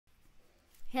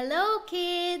Hello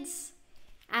kids!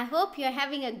 I hope you're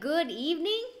having a good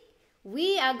evening.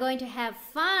 We are going to have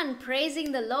fun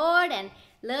praising the Lord and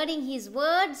learning His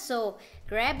Word. So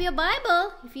grab your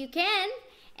Bible if you can.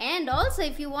 And also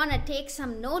if you want to take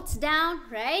some notes down,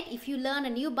 right? If you learn a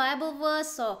new Bible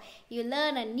verse or you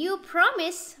learn a new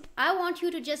promise, I want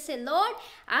you to just say, Lord,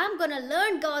 I'm going to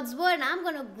learn God's Word and I'm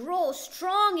going to grow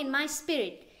strong in my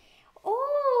spirit.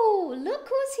 Oh, look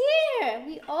who's here.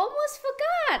 We almost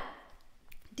forgot.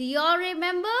 Do you all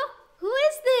remember? Who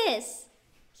is this?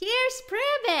 Here's Prayer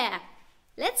Bear.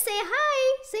 Let's say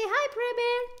hi. Say hi, Prayer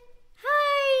Bear.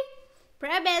 Hi.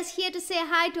 Prayer Bear is here to say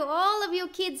hi to all of you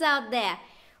kids out there.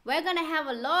 We're going to have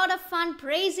a lot of fun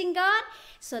praising God.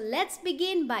 So let's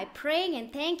begin by praying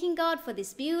and thanking God for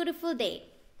this beautiful day.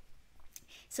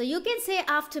 So you can say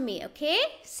after me, okay?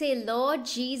 Say, Lord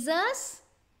Jesus,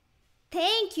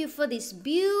 thank you for this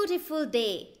beautiful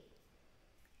day.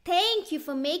 Thank you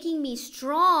for making me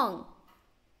strong.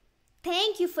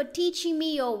 Thank you for teaching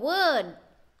me your word.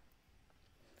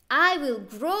 I will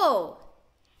grow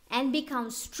and become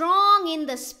strong in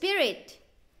the spirit,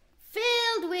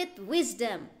 filled with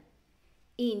wisdom.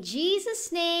 In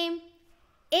Jesus' name,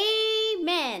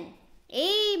 amen.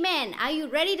 Amen. Are you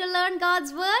ready to learn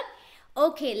God's word?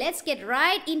 Okay, let's get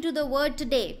right into the word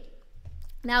today.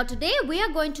 Now today we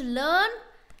are going to learn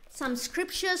some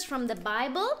scriptures from the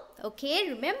Bible. Okay,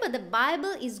 remember the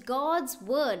Bible is God's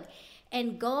word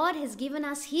and God has given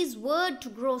us His word to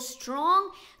grow strong,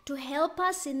 to help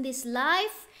us in this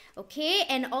life, okay,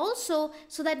 and also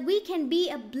so that we can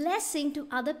be a blessing to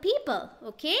other people,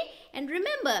 okay. And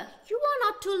remember, you are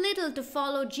not too little to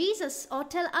follow Jesus or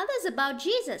tell others about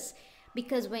Jesus,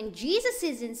 because when Jesus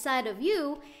is inside of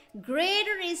you,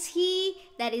 greater is He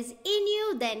that is in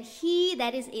you than he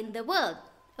that is in the world,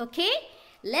 okay.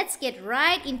 Let's get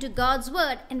right into God's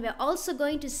word, and we're also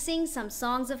going to sing some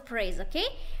songs of praise, okay?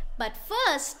 But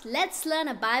first, let's learn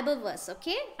a Bible verse,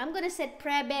 okay? I'm going to set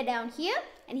Prayer Bear down here,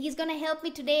 and he's going to help me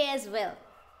today as well.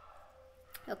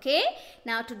 Okay?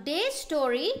 Now, today's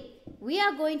story, we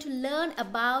are going to learn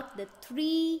about the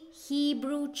 3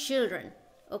 Hebrew children,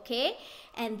 okay?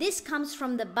 And this comes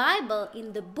from the Bible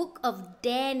in the book of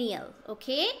Daniel,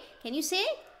 okay? Can you say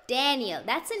Daniel?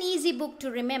 That's an easy book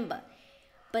to remember.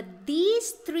 But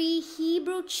these 3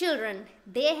 Hebrew children,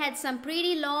 they had some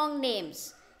pretty long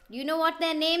names. Do you know what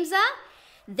their names are?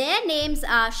 Their names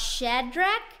are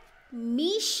Shadrach,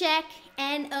 Meshach,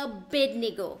 and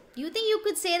Abednego. Do you think you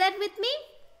could say that with me?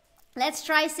 Let's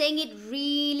try saying it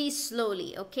really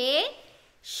slowly, okay?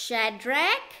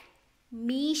 Shadrach,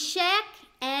 Meshach,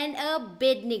 and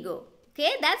Abednego.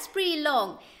 Okay, that's pretty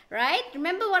long, right?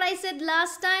 Remember what I said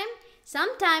last time?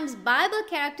 Sometimes Bible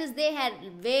characters, they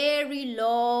had very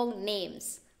long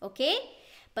names, okay?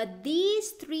 But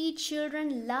these 3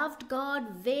 children loved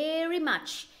God very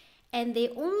much, and they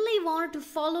only wanted to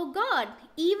follow God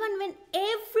even when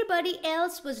everybody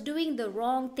else was doing the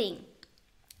wrong thing,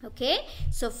 okay?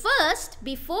 So first,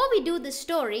 before we do the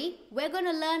story, we're going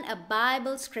to learn a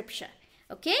Bible scripture,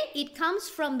 okay? It comes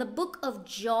from the book of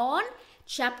John,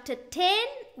 chapter 10,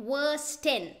 verse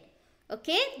 10.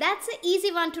 Okay, that's an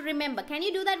easy one to remember. Can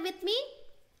you do that with me?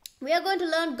 We are going to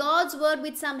learn God's word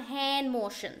with some hand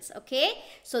motions. Okay,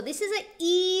 so this is an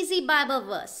easy Bible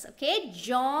verse. Okay,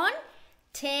 John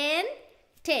 10,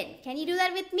 10. Can you do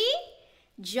that with me?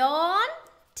 John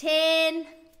 10,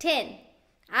 10.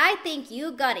 I think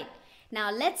you got it.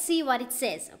 Now let's see what it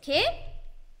says. Okay,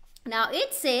 now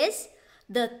it says,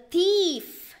 the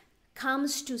thief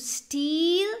comes to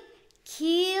steal,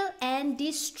 kill, and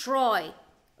destroy.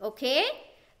 Okay,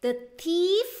 the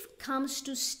thief comes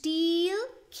to steal,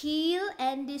 kill,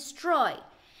 and destroy.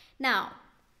 Now,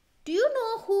 do you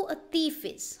know who a thief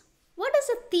is? What does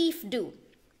a thief do?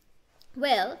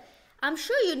 Well, I'm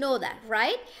sure you know that,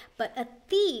 right? But a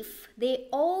thief, they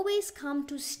always come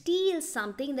to steal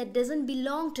something that doesn't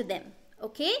belong to them.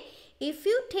 Okay, if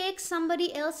you take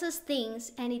somebody else's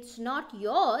things and it's not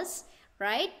yours,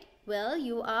 right? Well,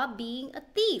 you are being a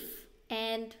thief,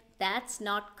 and that's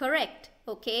not correct.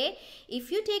 Okay,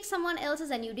 if you take someone else's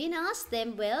and you didn't ask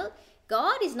them, well,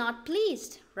 God is not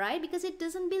pleased, right? Because it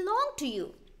doesn't belong to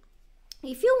you.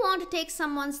 If you want to take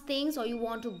someone's things or you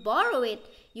want to borrow it,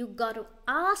 you got to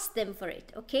ask them for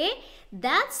it, okay?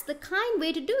 That's the kind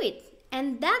way to do it.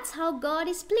 And that's how God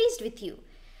is pleased with you,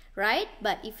 right?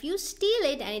 But if you steal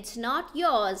it and it's not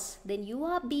yours, then you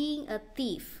are being a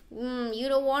thief. You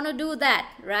don't want to do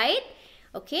that, right?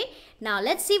 Okay, now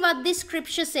let's see what this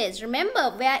scripture says.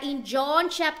 Remember, we are in John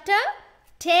chapter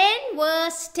 10,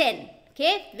 verse 10.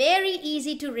 Okay, very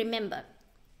easy to remember.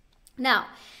 Now,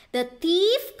 the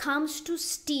thief comes to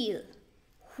steal.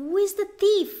 Who is the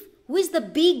thief? Who is the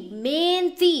big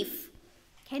main thief?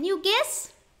 Can you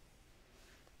guess?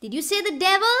 Did you say the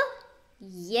devil?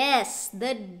 Yes,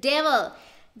 the devil.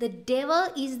 The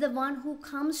devil is the one who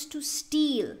comes to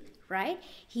steal, right?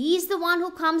 He is the one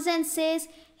who comes and says,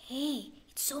 hey,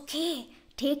 it's okay.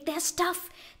 Take their stuff.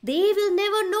 They will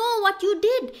never know what you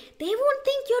did. They won't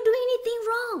think you're doing anything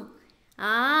wrong.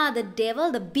 The devil,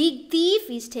 the big thief,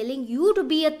 is telling you to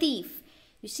be a thief.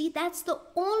 You see, that's the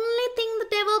only thing the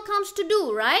devil comes to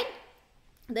do, right?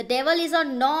 The devil is a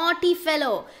naughty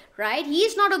fellow, right? He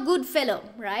is not a good fellow,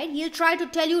 right? He'll try to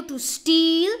tell you to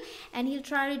steal, and he'll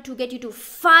try to get you to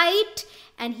fight,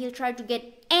 and he'll try to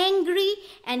get angry,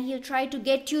 and he'll try to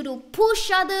get you to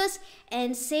push others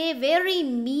and say very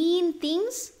mean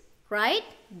things, right?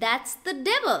 That's the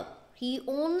devil. He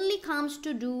only comes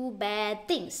to do bad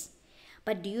things.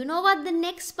 But do you know what the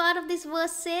next part of this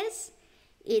verse says?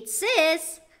 It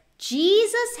says,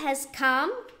 Jesus has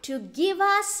come to give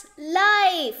us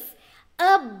life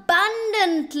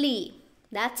abundantly.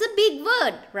 That's a big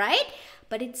word, right?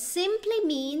 But it simply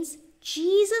means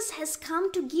Jesus has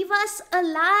come to give us a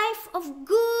life of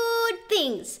good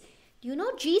things. You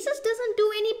know, Jesus doesn't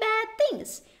do any bad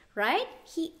things, right?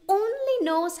 He only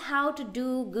knows how to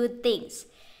do good things.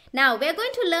 Now, we're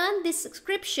going to learn this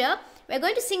scripture. We're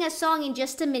going to sing a song in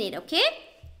just a minute, okay?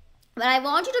 But I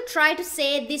want you to try to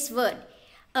say this word.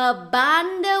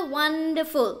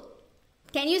 Abundawonderful.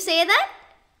 Can you say that?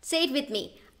 Say it with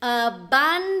me.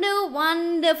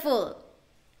 Abundawonderful.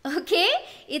 Okay?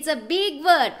 It's a big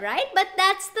word, right? But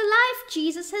that's the life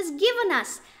Jesus has given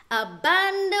us.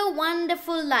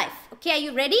 Abundawonderful life. Okay, are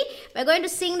you ready? We're going to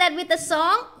sing that with a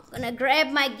song. I'm going to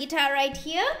grab my guitar right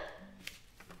here.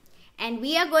 And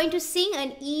we are going to sing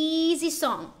an easy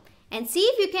song. And see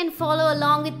if you can follow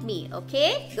along with me,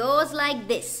 okay? Goes like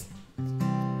this.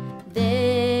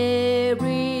 There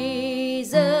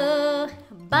is a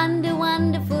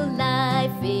wonderful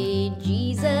life in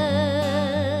Jesus.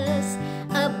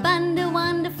 A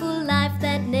wonderful life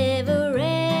that never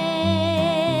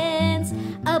ends.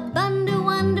 A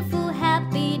wonderful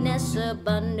happiness, a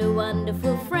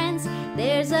wonderful friends.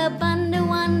 There's a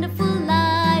wonderful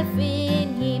life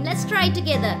in Him. Let's try it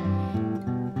together.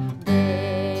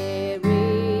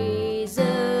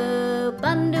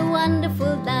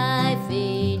 Wonderful life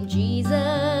in Jesus, a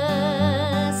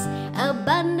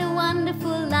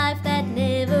wonderful life that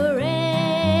never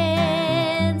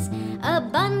ends, a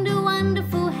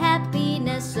wonderful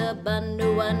happiness, a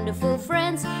wonderful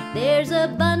friends. There's a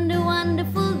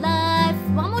wonderful life.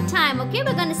 One more time, okay?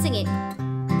 We're gonna sing it.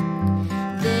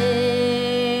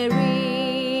 There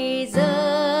is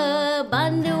a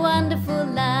wonderful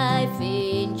life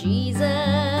in Jesus,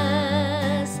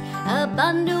 a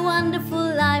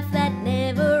wonderful life that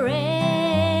never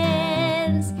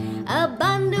ends, a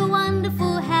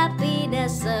wonderful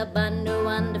happiness, a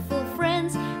wonderful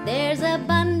friends. There's a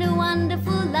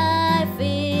wonderful life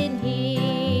in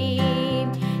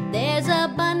Him. There's a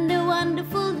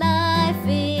wonderful life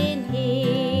in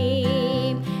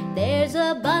Him. There's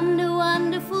a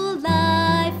wonderful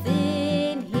life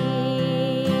in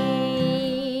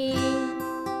Him.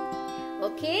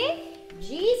 Okay?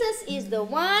 Jesus is the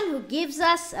one who gives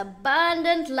us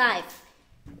abundant life.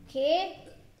 Okay?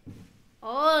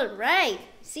 All right.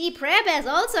 See, 𝗓𝗡 is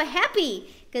also happy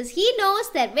because he knows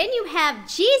that when you have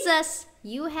Jesus,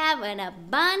 you have an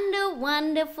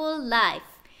wonderful life.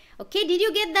 Okay, did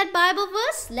you get that Bible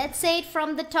verse? Let's say it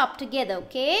from the top together,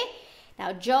 okay?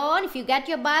 Now, John, if you got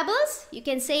your Bibles, you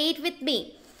can say it with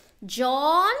me.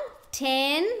 John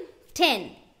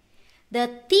 10:10.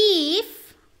 The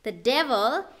thief, the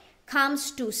devil, comes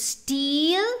to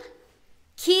steal,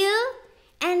 kill,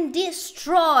 and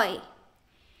destroy.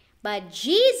 But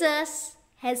Jesus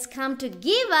has come to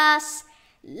give us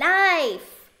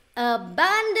life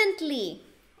abundantly.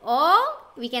 Or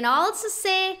we can also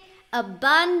say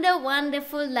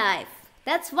wonderful life.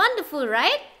 That's wonderful,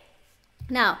 right?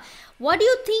 Now, what do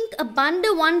you think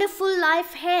wonderful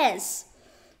life has?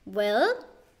 Well,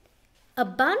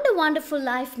 wonderful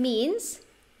life means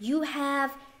you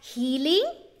have healing.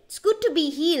 It's good to be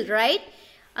healed, right?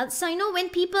 So, you know, when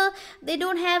people, they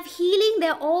don't have healing,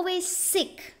 they're always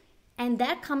sick. And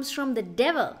that comes from the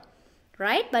devil,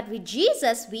 right? But with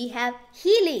Jesus, we have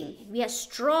healing. We are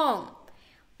strong.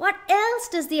 What else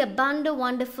does the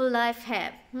wonderful life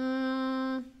have?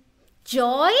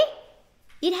 Joy?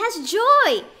 It has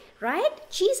joy, right?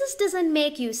 Jesus doesn't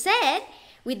make you sad.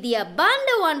 With the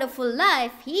wonderful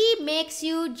life, He makes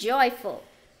you joyful.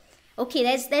 Okay,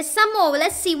 there's some more.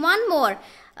 Let's see one more.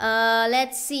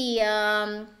 Let's see.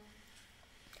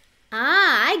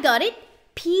 I got it.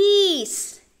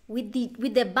 Peace. with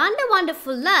the abundant,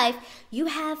 wonderful life, you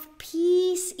have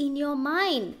peace in your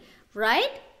mind,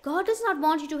 right? God does not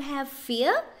want you to have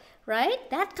fear, right?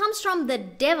 That comes from the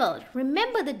devil.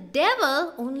 Remember, the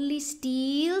devil only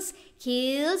steals,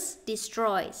 kills,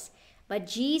 destroys. But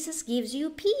Jesus gives you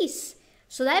peace.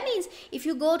 So that means if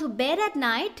you go to bed at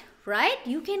night, right,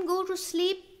 you can go to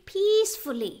sleep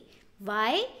peacefully.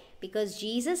 Why? Because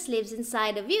Jesus lives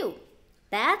inside of you.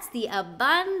 That's the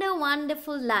abundant,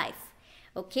 wonderful life.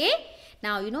 Okay?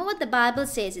 Now, you know what the Bible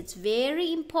says? It's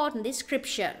very important, this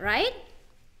scripture, right?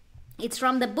 It's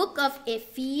from the book of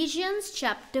Ephesians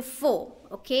chapter 4.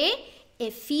 Okay?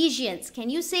 Ephesians. Can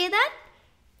you say that?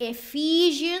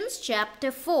 Ephesians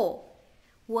chapter 4.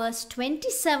 Verse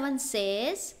 27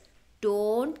 says,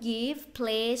 don't give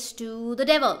place to the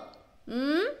devil.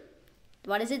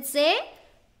 What does it say?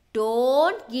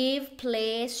 Don't give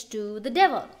place to the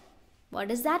devil. What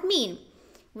does that mean?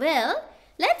 Well,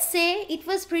 let's say it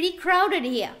was pretty crowded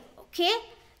here. Okay?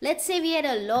 Let's say we had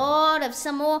a lot of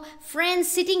some more friends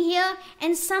sitting here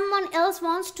and someone else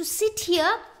wants to sit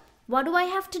here. What do I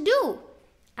have to do?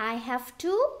 I have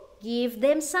to give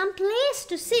them some place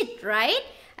to sit, right?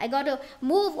 I got to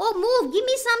move. Oh, move. Give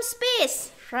me some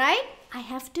space, right? I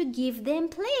have to give them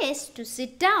place to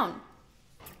sit down.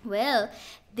 Well,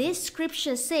 this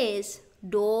scripture says,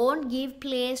 don't give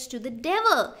place to the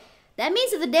devil. That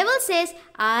means if the devil says,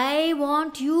 I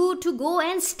want you to go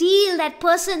and steal that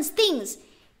person's things.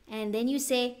 And then you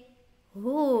say,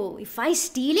 oh, if I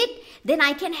steal it, then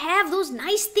I can have those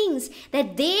nice things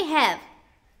that they have.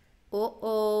 You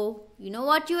know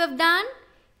what you have done?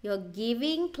 You're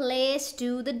giving place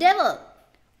to the devil.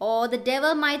 Or the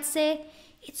devil might say,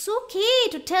 it's okay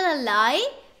to tell a lie.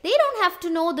 They don't have to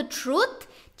know the truth.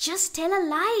 Just tell a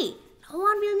lie. No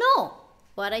one will know.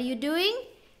 What are you doing?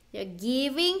 You're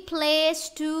giving place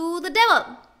to the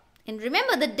devil. And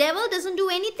remember, the devil doesn't do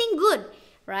anything good,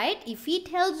 right? If he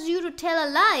tells you to tell a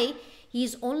lie,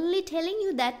 he's only telling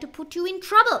you that to put you in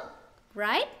trouble,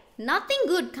 right? Nothing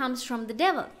good comes from the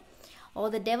devil. Or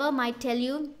the devil might tell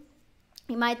you,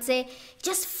 he might say,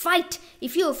 just fight.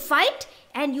 If you fight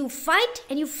and you fight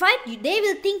and you fight, they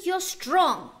will think you're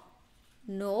strong.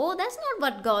 No, that's not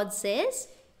what God says.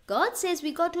 God says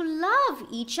we got to love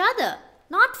each other,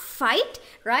 not fight,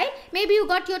 right? Maybe you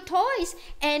got your toys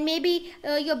and maybe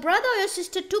your brother or your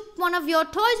sister took one of your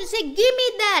toys. You say, give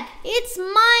me that. It's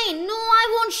mine. No,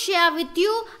 I won't share with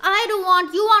you. I don't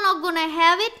want. You are not going to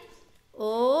have it.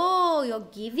 Oh, you're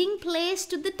giving place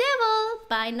to the devil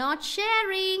by not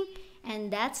sharing.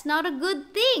 And that's not a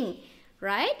good thing,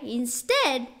 right?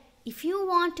 Instead, if you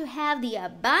want to have the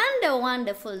abundant,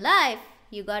 wonderful life,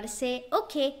 you got to say,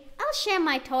 okay, I'll share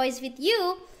my toys with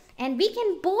you and we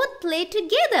can both play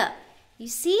together. You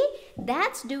see,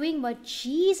 that's doing what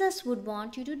Jesus would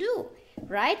want you to do,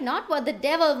 right? Not what the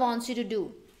devil wants you to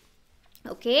do.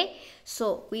 Okay,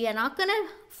 so we are not going to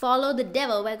follow the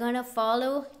devil. We're going to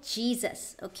follow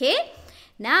Jesus. Okay,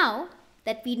 now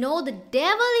that we know the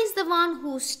devil is the one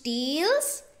who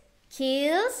steals,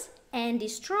 kills, and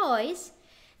destroys,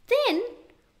 then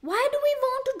why do we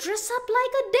want to dress up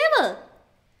like a devil?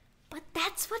 But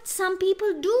that's what some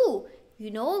people do.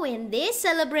 You know, when they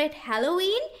celebrate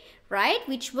Halloween, right,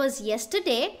 which was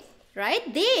yesterday,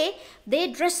 right,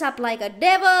 they dress up like a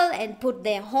devil and put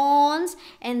their horns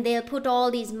and they'll put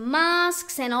all these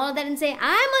masks and all that and say,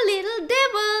 I'm a little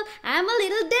devil, I'm a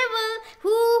little devil,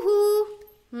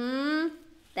 hoo-hoo.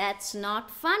 That's not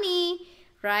funny,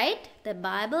 right? The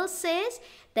Bible says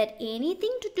that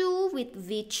anything to do with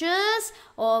witches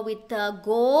or with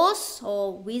ghosts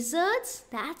or wizards,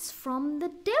 that's from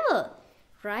the devil,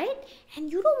 right? And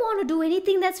you don't want to do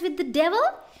anything that's with the devil,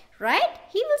 right?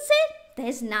 He will say,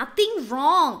 there's nothing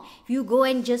wrong. If you go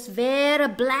and just wear a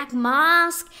black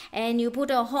mask and you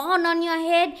put a horn on your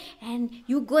head and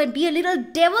you go and be a little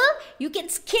devil, you can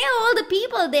scare all the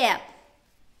people there.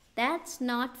 That's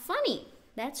not funny.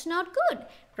 That's not good,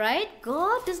 right?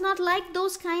 God does not like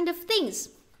those kind of things.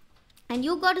 And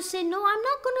you got to say, no, I'm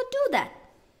not going to do that.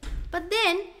 But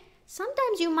then,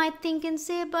 sometimes you might think and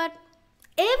say, but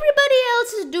everybody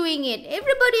else is doing it.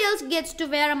 Everybody else gets to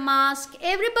wear a mask.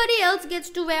 Everybody else gets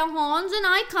to wear horns and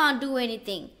I can't do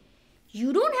anything.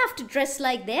 You don't have to dress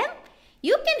like them.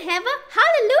 You can have a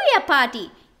hallelujah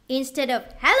party. Instead of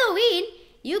Halloween,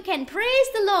 you can praise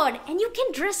the Lord and you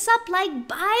can dress up like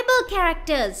Bible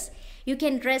characters. You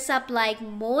can dress up like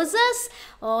Moses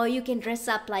or you can dress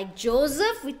up like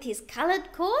Joseph with his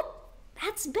colored coat.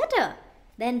 That's better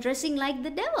than dressing like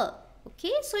the devil.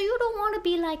 Okay, so you don't want to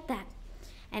be like that.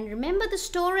 And remember the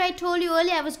story I told you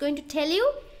earlier, I was going to tell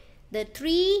you? The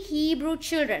 3 Hebrew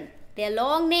children, their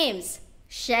long names,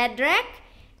 Shadrach,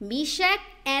 Meshach,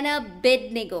 and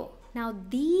Abednego. Now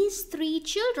these three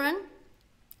children,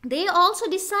 they also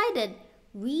decided,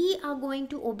 we are going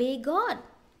to obey God.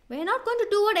 We're not going to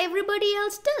do what everybody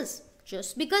else does.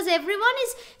 Just because everyone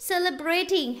is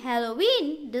celebrating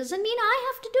Halloween doesn't mean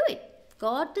I have to do it.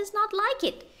 God does not like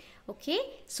it. Okay,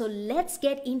 so let's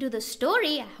get into the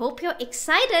story. I hope you're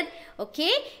excited.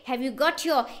 Okay, have you got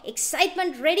your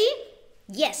excitement ready?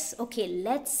 Yes. Okay,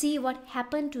 let's see what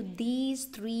happened to these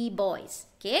three boys.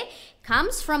 Okay,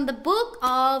 comes from the book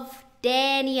of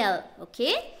Daniel.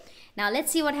 Okay, now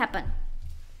let's see what happened.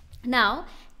 Now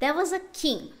there was a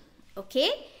king. Okay,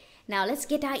 now let's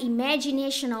get our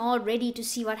imagination all ready to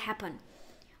see what happened.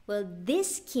 Well,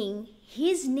 this king,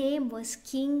 his name was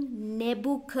King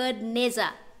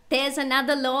Nebuchadnezzar. There's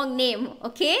another long name,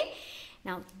 okay?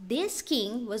 Now, this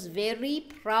king was very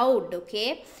proud,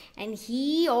 okay? And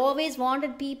he always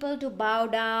wanted people to bow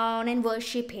down and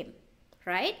worship him,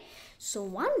 right? So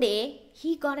one day,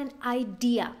 he got an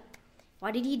idea.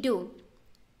 What did he do?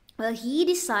 Well, he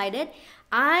decided,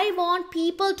 I want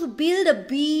people to build a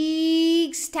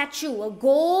big statue, a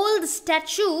gold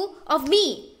statue of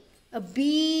me. A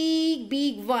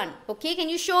big one. Okay, can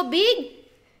you show big?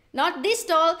 Not this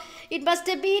tall. It must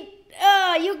have been,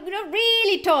 you're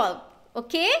really tall.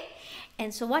 Okay?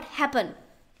 And so what happened?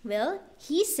 Well,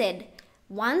 he said,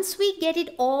 once we get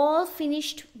it all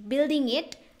finished building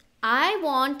it, I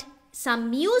want some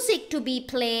music to be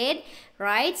played,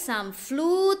 right? Some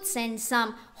flutes and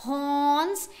some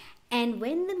horns. And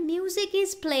when the music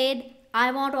is played,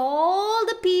 I want all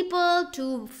the people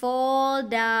to fall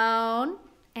down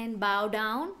and bow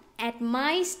down at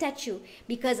my statue,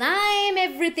 because I am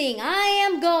everything. I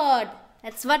am God.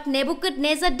 That's what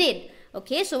Nebuchadnezzar did.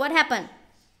 Okay, so what happened?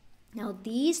 Now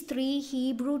these three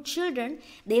Hebrew children,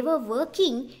 they were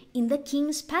working in the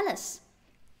king's palace.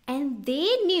 And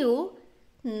they knew,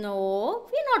 no,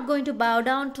 we're not going to bow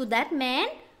down to that man.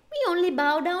 We only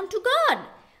bow down to God.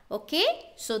 Okay,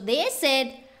 so they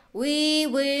said, we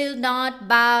will not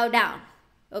bow down.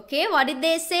 Okay, what did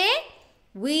they say?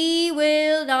 We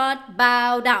will not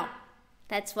bow down.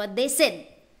 That's what they said.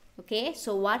 Okay,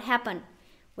 so what happened?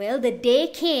 Well, the day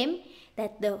came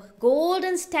that the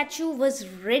golden statue was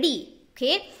ready.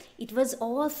 Okay, it was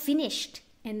all finished.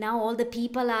 And now all the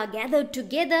people are gathered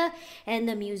together and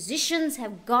the musicians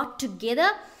have got together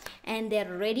and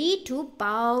they're ready to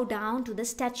bow down to the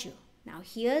statue. Now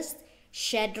here's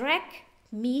Shadrach,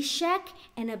 Meshach,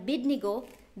 and Abednego.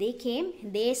 They came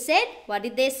and they said, what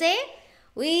did they say?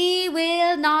 We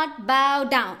will not bow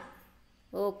down.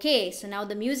 Okay, so now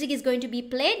the music is going to be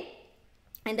played.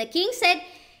 And the king said,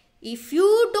 if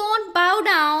you don't bow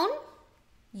down,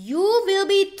 you will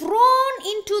be thrown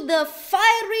into the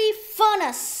fiery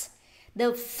furnace.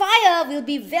 The fire will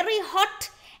be very hot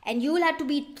and you will have to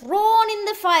be thrown in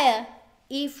the fire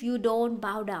if you don't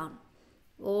bow down.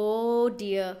 Oh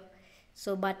dear.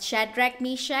 So, but Shadrach,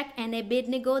 Meshach, and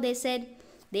Abednego,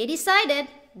 they decided,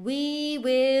 we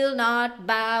will not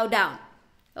bow down.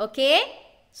 Okay?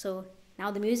 So,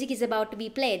 now the music is about to be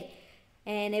played.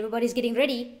 And everybody's getting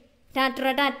ready.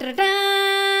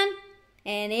 Ta-ta-ta-ta-ta-ta.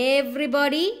 And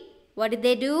everybody, what did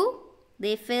they do?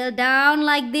 They fell down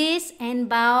like this and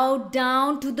bowed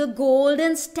down to the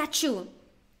golden statue.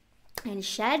 And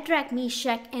Shadrach,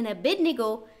 Meshach, and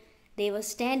Abednego, they were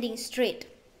standing straight.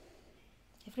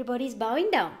 Everybody's bowing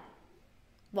down.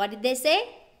 What did they say?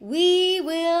 We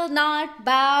will not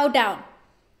bow down.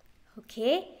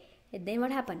 Okay, and then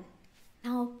what happened?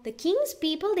 Now the king's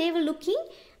people, they were looking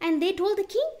and they told the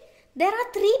king, there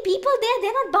are three people there,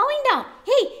 they're not bowing down.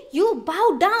 Hey, you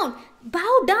bow down,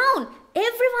 bow down.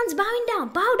 Everyone's bowing down,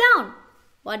 bow down.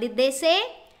 What did they say?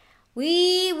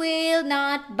 We will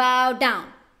not bow down.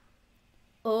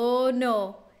 Oh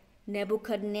no.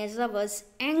 Nebuchadnezzar was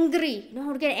angry. You know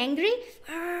how to get angry?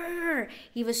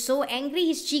 He was so angry,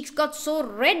 his cheeks got so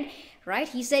red, right?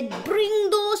 He said, bring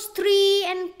those three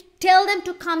and tell them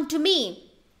to come to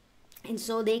me. And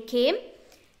so they came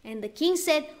and the king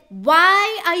said,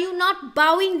 why are you not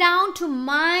bowing down to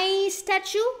my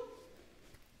statue?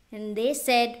 And they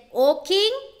said, O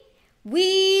king,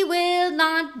 we will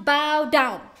not bow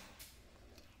down.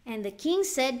 And the king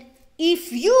said,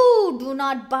 if you do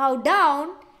not bow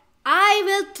down, I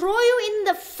will throw you in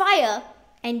the fire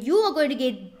and you are going to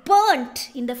get burnt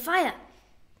in the fire.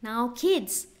 Now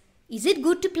kids, is it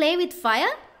good to play with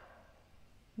fire?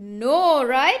 No,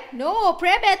 right? No,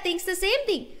 Prayer Bear thinks the same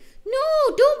thing.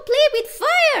 No, don't play with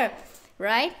fire,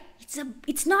 right?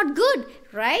 It's not good,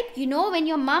 right? You know, when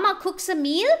your mama cooks a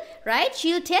meal, right?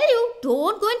 She'll tell you,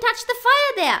 don't go and touch the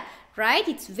fire there, right?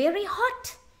 It's very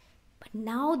hot. But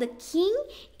now the king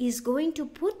is going to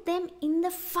put them in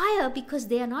the fire because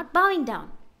they are not bowing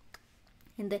down.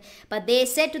 But they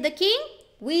said to the king,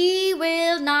 "We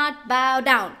will not bow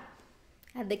down."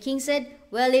 And the king said,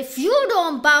 "Well, if you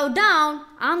don't bow down,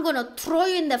 I'm going to throw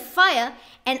you in the fire,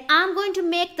 and I'm going to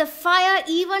make the fire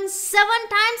even 7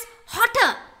 times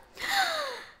hotter."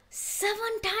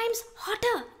 7 times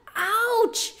hotter.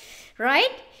 Ouch!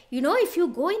 Right? You know, if you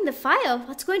go in the fire,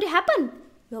 what's going to happen?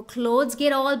 Your clothes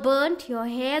get all burnt, your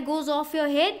hair goes off your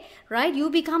head, right? You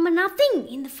become a nothing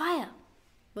in the fire.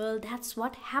 Well, that's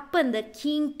what happened. The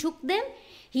king took them.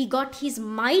 He got his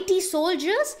mighty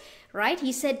soldiers, right?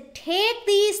 He said, "Take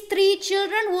these 3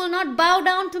 children who will not bow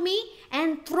down to me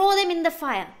and throw them in the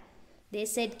fire." They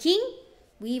said, "King,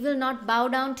 we will not bow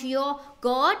down to your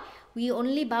God. We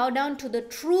only bow down to the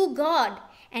true God,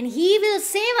 and he will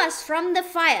save us from the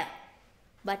fire.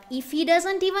 But if he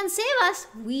doesn't even save us,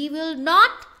 we will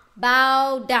not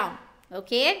bow down."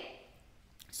 Okay?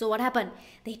 So what happened?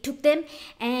 They took them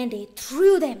and they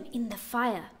threw them in the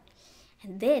fire.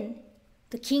 And then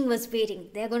the king was waiting.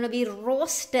 They're going to be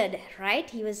roasted, right?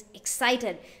 He was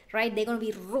excited, right? They're going to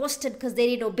be roasted because they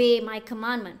didn't obey my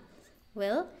commandment.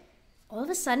 Well, all of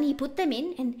a sudden he put them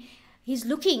in and he's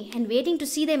looking and waiting to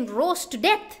see them roast to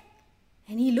death.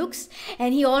 And he looks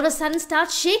and he all of a sudden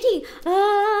starts shaking.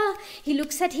 He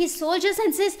looks at his soldiers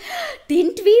and says,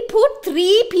 "Didn't we put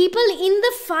 3 people in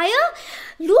the fire?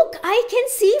 Look, I can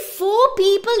see 4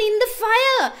 people in the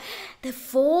fire. The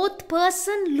 4th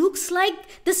person looks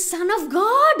like the Son of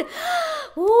God.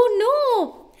 Oh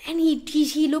no." And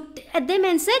he looked at them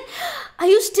and said,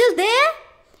 "Are you still there?"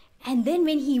 And then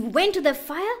when he went to the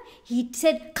fire, he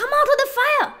said, "Come out of the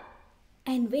fire."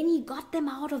 And when he got them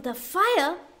out of the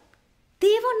fire,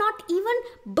 they were not even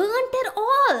burnt at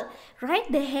all,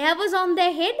 right? Their hair was on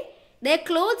their head. Their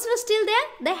clothes were still there.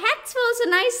 Their hats were also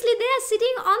nicely there,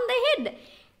 sitting on their head.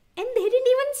 And they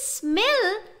didn't even smell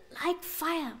like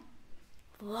fire.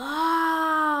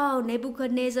 Wow!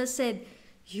 Nebuchadnezzar said,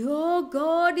 "Your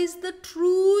God is the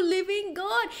true living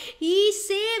God. He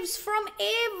saves from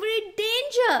every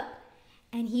danger."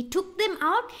 And he took them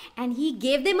out and he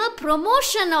gave them a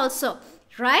promotion also,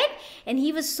 right? And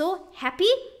he was so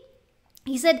happy.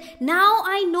 He said, "Now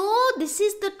I know this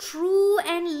is the true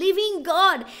and living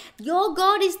God. Your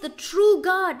God is the true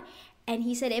God." And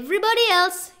he said, "Everybody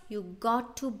else, you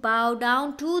got to bow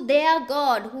down to their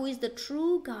God, who is the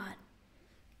true God."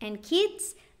 And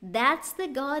kids, that's the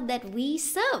God that we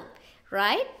serve,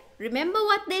 right? Remember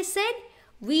what they said?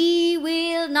 "We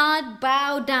will not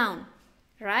bow down,"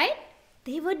 right?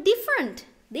 They were different.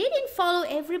 They didn't follow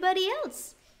everybody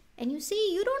else. And you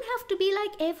see, you don't have to be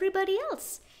like everybody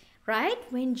else. Right?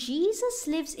 When Jesus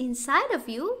lives inside of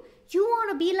you, you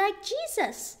want to be like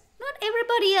Jesus, not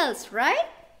everybody else, right?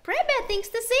 Prayer Bear thinks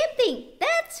the same thing.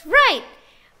 That's right.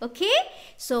 Okay?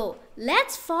 So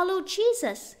let's follow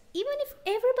Jesus, even if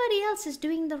everybody else is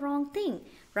doing the wrong thing,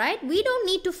 right? We don't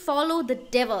need to follow the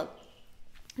devil.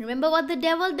 Remember what the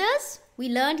devil does? We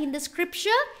learned in the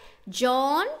scripture,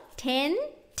 John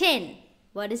 10:10.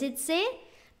 What does it say?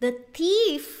 The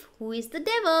thief, who is the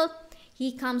devil,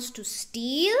 he comes to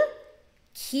steal,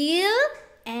 kill,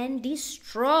 and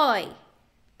destroy.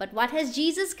 But what has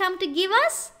Jesus come to give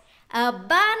us?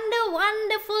 Abundant,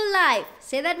 wonderful life.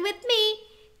 Say that with me.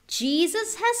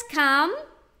 Jesus has come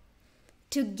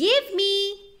to give me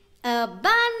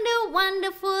abundant,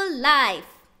 wonderful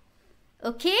life.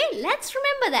 Okay, let's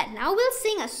remember that. Now we'll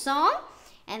sing a song.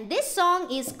 And this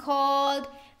song is called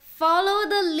Follow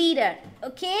the Leader.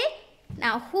 Okay,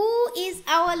 now who is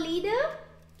our leader?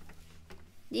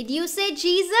 Did you say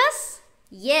Jesus?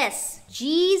 Yes,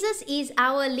 Jesus is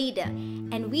our leader.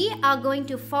 And we are going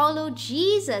to follow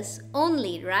Jesus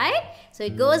only, right? So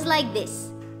it goes like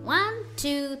this. 1,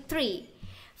 2, 3.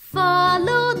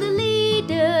 Follow the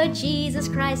leader, Jesus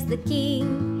Christ the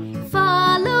King.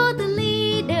 Follow the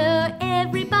leader,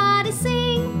 everybody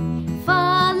sing.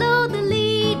 Follow the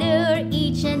leader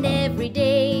each and every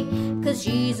day. 'Cause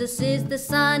Jesus is the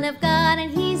Son of God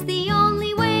and He's the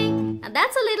only way. Now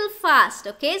that's a little fast,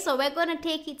 okay? So we're going to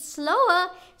take it slower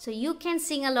so you can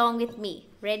sing along with me.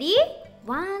 Ready?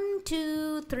 1,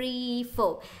 2, 3,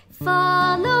 4.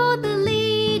 Follow the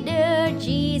leader,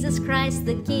 Jesus Christ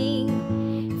the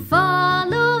King.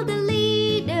 Follow the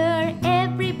leader,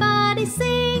 everybody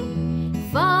sing.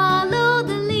 Follow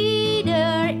the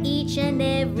leader each and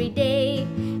every day.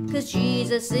 'Cause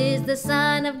Jesus is the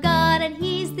Son of God and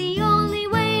He's the only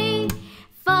way.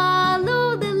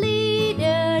 Follow the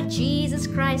leader, Jesus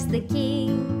Christ the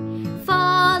King.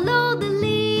 Follow the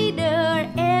leader,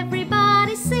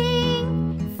 everybody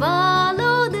sing.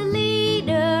 Follow the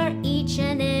leader each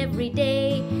and every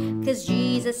day. 'Cause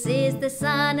Jesus is the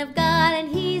Son of God and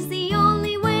He's the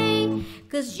only way.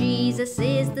 'Cause 'cause Jesus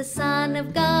is the Son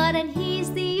of God and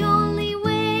He's the only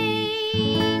way.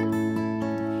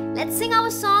 Let's sing our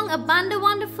song, Abundant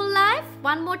Wonderful Life,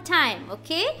 one more time,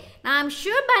 okay? Now I'm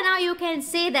sure by now you can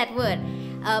say that word.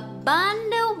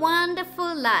 Abundant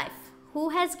Wonderful Life. Who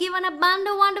has given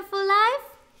abundant wonderful life?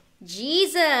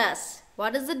 Jesus.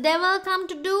 What does the devil come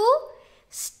to do?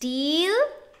 Steal,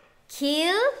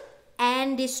 kill,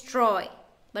 and destroy.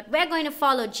 But we're going to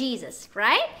follow Jesus,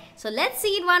 right? So let's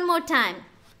sing it one more time.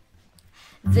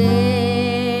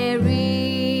 There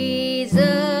is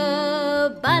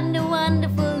abundant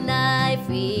wonderful life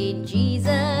in Jesus.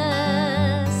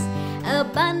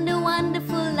 Abundant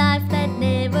wonderful life that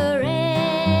never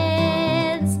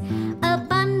ends.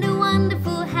 Abundant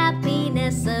wonderful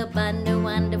happiness. Abundant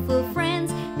wonderful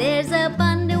friends. There's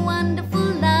abundant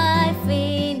wonderful life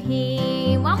in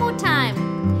Him. One more time.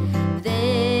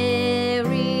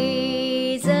 There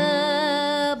is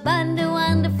abundant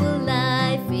wonderful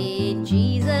life in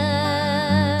Jesus.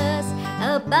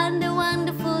 Abundant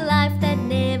wonderful life that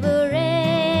never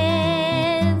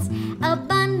ends.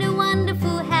 Abundant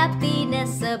wonderful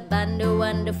happiness. Abundant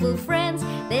wonderful friends.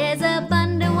 There's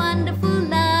abundant wonderful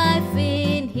life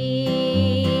in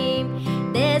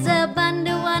Him. There's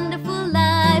abundant wonderful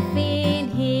life in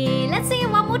Him. Let's sing it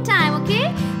one more time,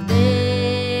 okay?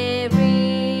 There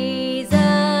is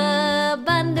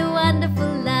abundant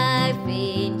wonderful life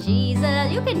in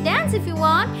Jesus. You can dance if you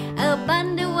want.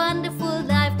 Abundant wonderful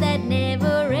life that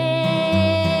never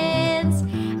ends.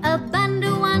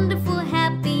 Abundant wonderful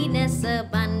happiness.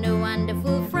 Abundant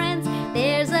wonderful friends.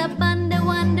 There's abundant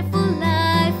wonderful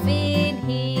life in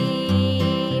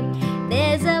Him.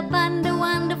 There's abundant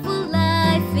wonderful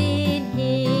life in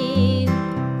Him.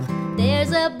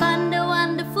 There's abundant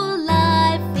wonderful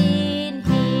life in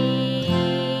Him.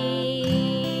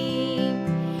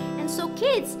 And so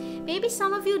kids, maybe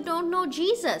some of you don't know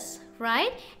Jesus,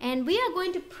 right? And we are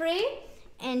going to pray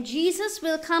and Jesus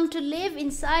will come to live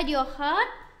inside your heart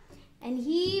and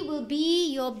He will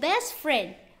be your best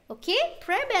friend. Okay?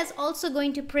 Prayer Bear is also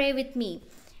going to pray with me.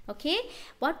 Okay?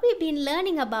 What we've been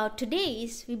learning about today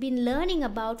is we've been learning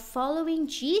about following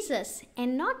Jesus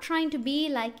and not trying to be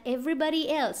like everybody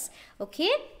else.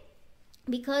 Okay?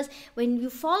 Because when you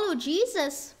follow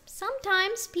Jesus,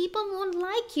 sometimes people won't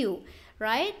like you,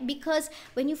 right? Because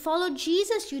when you follow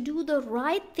Jesus, you do the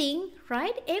right thing,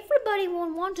 right? Everybody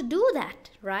won't want to do that,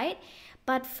 right?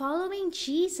 But following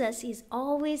Jesus is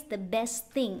always the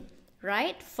best thing,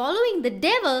 right? Following the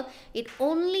devil, it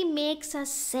only makes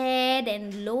us sad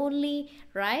and lonely,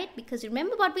 right? Because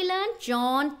remember what we learned?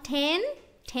 John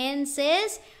 10:10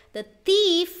 says, the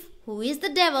thief, who is the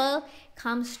devil,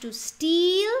 comes to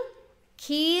steal,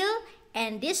 kill,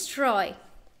 and destroy.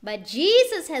 But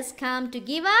Jesus has come to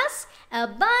give us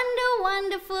abundant,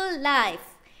 wonderful life.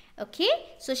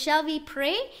 Okay, so shall we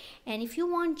pray? And if you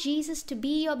want Jesus to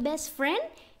be your best friend,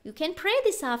 you can pray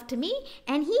this after me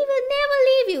and He will never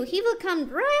leave you. He will come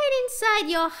right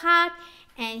inside your heart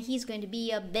and He's going to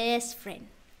be your best friend.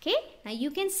 Okay, now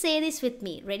you can say this with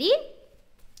me. Ready?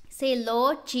 Say,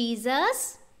 Lord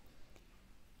Jesus,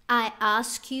 I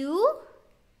ask you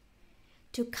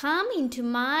to come into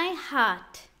my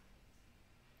heart.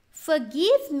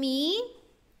 Forgive me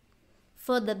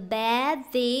for the bad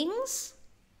things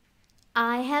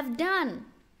I have done.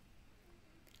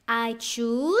 I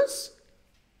choose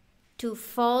to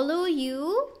follow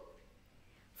you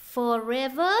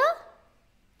forever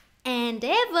and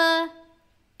ever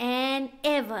and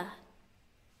ever.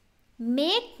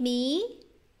 Make me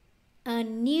a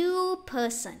new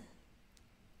person.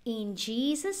 In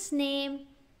Jesus' name,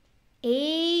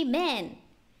 amen.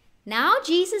 Now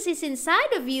Jesus is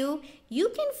inside of you. You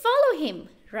can follow Him,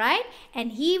 right?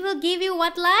 And He will give you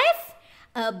what life?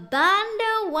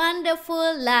 Abundant,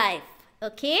 wonderful life.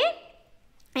 Okay?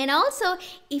 And also,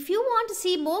 if you want to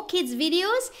see more kids'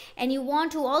 videos and you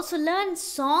want to also learn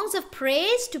songs of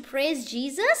praise to praise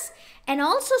Jesus and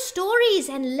also stories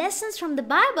and lessons from the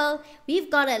Bible, we've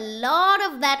got a lot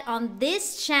of that on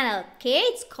this channel. Okay?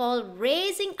 It's called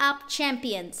Raising Up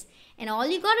Champions. And all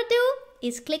you got to do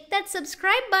is click that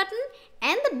subscribe button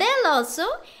and the bell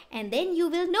also, and then you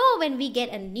will know when we get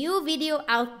a new video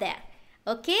out there.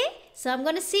 Okay? So I'm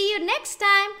going to see you next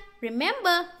time.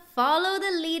 Remember, follow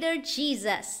the leader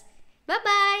Jesus.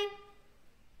 Bye-bye.